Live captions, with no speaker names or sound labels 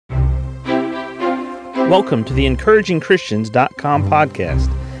Welcome to the EncouragingChristians.com podcast.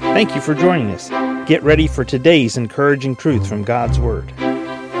 Thank you for joining us. Get ready for today's encouraging truth from God's Word.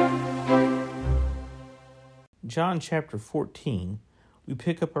 John chapter 14, we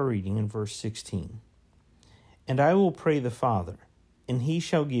pick up our reading in verse 16. And I will pray the Father, and he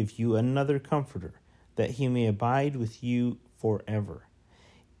shall give you another Comforter, that he may abide with you forever,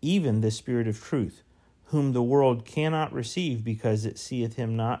 even the Spirit of truth, whom the world cannot receive, because it seeth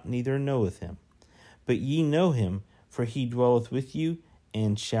him not, neither knoweth him. But ye know him, for he dwelleth with you,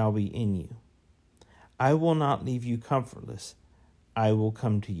 and shall be in you. I will not leave you comfortless. I will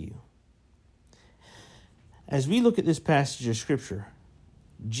come to you. As we look at this passage of Scripture,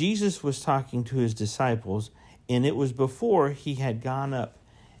 Jesus was talking to his disciples, and it was before he had gone up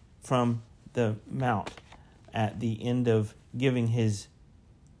from the mount at the end of giving his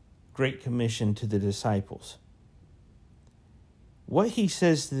Great Commission to the disciples. What he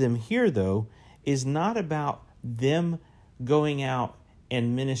says to them here, though, is not about them going out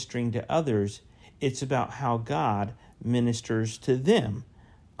and ministering to others. It's about how God ministers to them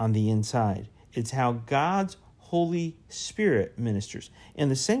on the inside. It's how God's Holy Spirit ministers. In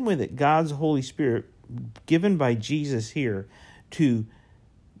the same way that God's Holy Spirit, given by Jesus here to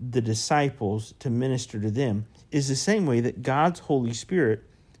the disciples to minister to them, is the same way that God's Holy Spirit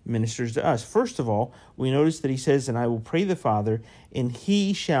ministers to us. First of all, we notice that he says, and I will pray the Father, and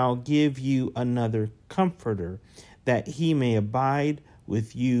he shall give you another Comforter, that he may abide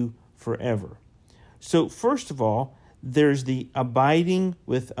with you forever. So first of all, there's the abiding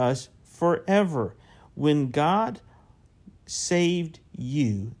with us forever. When God saved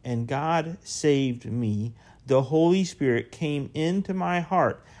you and God saved me, the Holy Spirit came into my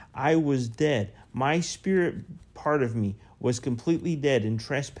heart. I was dead. My spirit part of me was completely dead in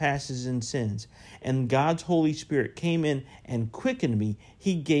trespasses and sins. And God's Holy Spirit came in and quickened me.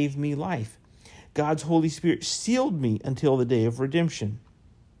 He gave me life. God's Holy Spirit sealed me until the day of redemption.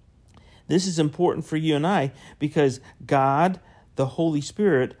 This is important for you and I because God, the Holy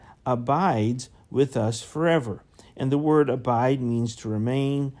Spirit, abides with us forever. And the word abide means to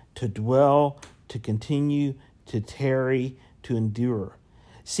remain, to dwell, to continue, to tarry, to endure.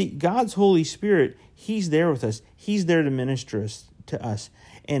 See, God's Holy Spirit, he's there with us. He's there to minister to us.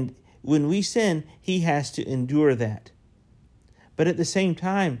 And when we sin, he has to endure that. But at the same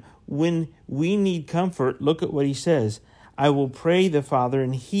time, when we need comfort, look at what he says. I will pray the Father,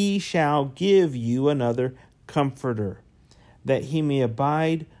 and he shall give you another Comforter, that he may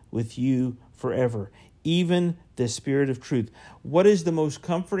abide with you forever, even the Spirit of truth. What is the most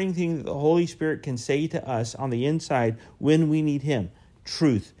comforting thing that the Holy Spirit can say to us on the inside when we need him?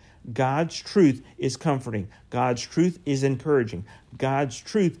 Truth. God's truth is comforting. God's truth is encouraging. God's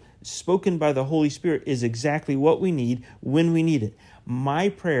truth spoken by the Holy Spirit is exactly what we need when we need it. My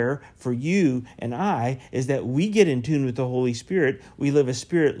prayer for you and I is that we get in tune with the Holy Spirit. We live a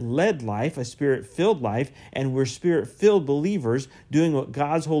Spirit-led life, a Spirit-filled life, and we're Spirit-filled believers doing what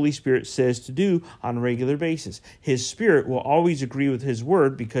God's Holy Spirit says to do on a regular basis. His Spirit will always agree with His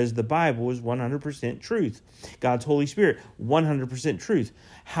Word because the Bible is 100% truth. God's Holy Spirit, 100% truth.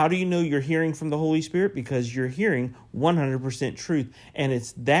 How do you know you're hearing from the Holy Spirit? Because you're hearing 100% truth. And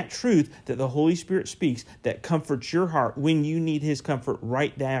it's that truth that the Holy Spirit speaks that comforts your heart when you need His comfort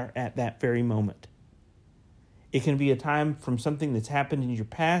right there at that very moment. It can be a time from something that's happened in your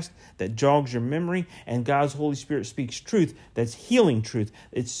past that jogs your memory, and God's Holy Spirit speaks truth that's healing truth.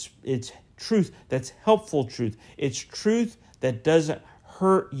 It's truth that's helpful truth. It's truth that doesn't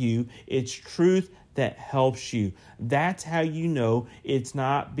hurt you. It's truth that helps you. That's how you know it's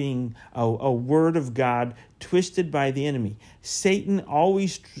not being a word of God twisted by the enemy. Satan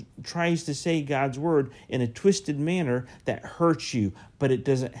always tries to say God's word in a twisted manner that hurts you, but it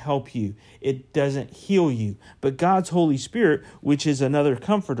doesn't help you. It doesn't heal you. But God's Holy Spirit, which is another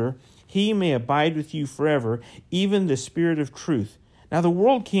Comforter, he may abide with you forever, even the Spirit of truth. Now the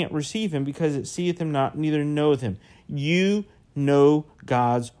world can't receive him because it seeth him not, neither knoweth him. You know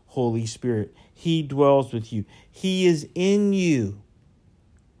God's Holy Spirit. He dwells with you. He is in you.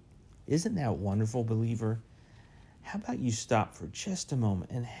 Isn't that wonderful, believer? How about you stop for just a moment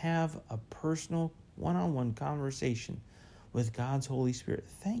and have a personal one-on-one conversation with God's Holy Spirit.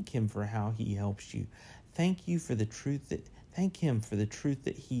 Thank him for how he helps you. Thank him for the truth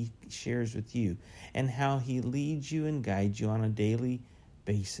that he shares with you and how he leads you and guides you on a daily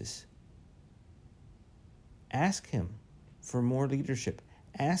basis. Ask him for more leadership.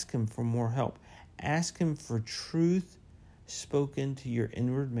 Ask him for more help. Ask him for truth spoken to your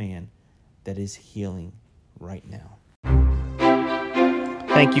inward man that is healing right now.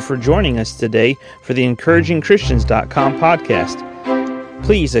 Thank you for joining us today for the EncouragingChristians.com podcast.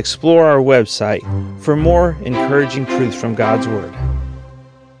 Please explore our website for more encouraging truths from God's Word.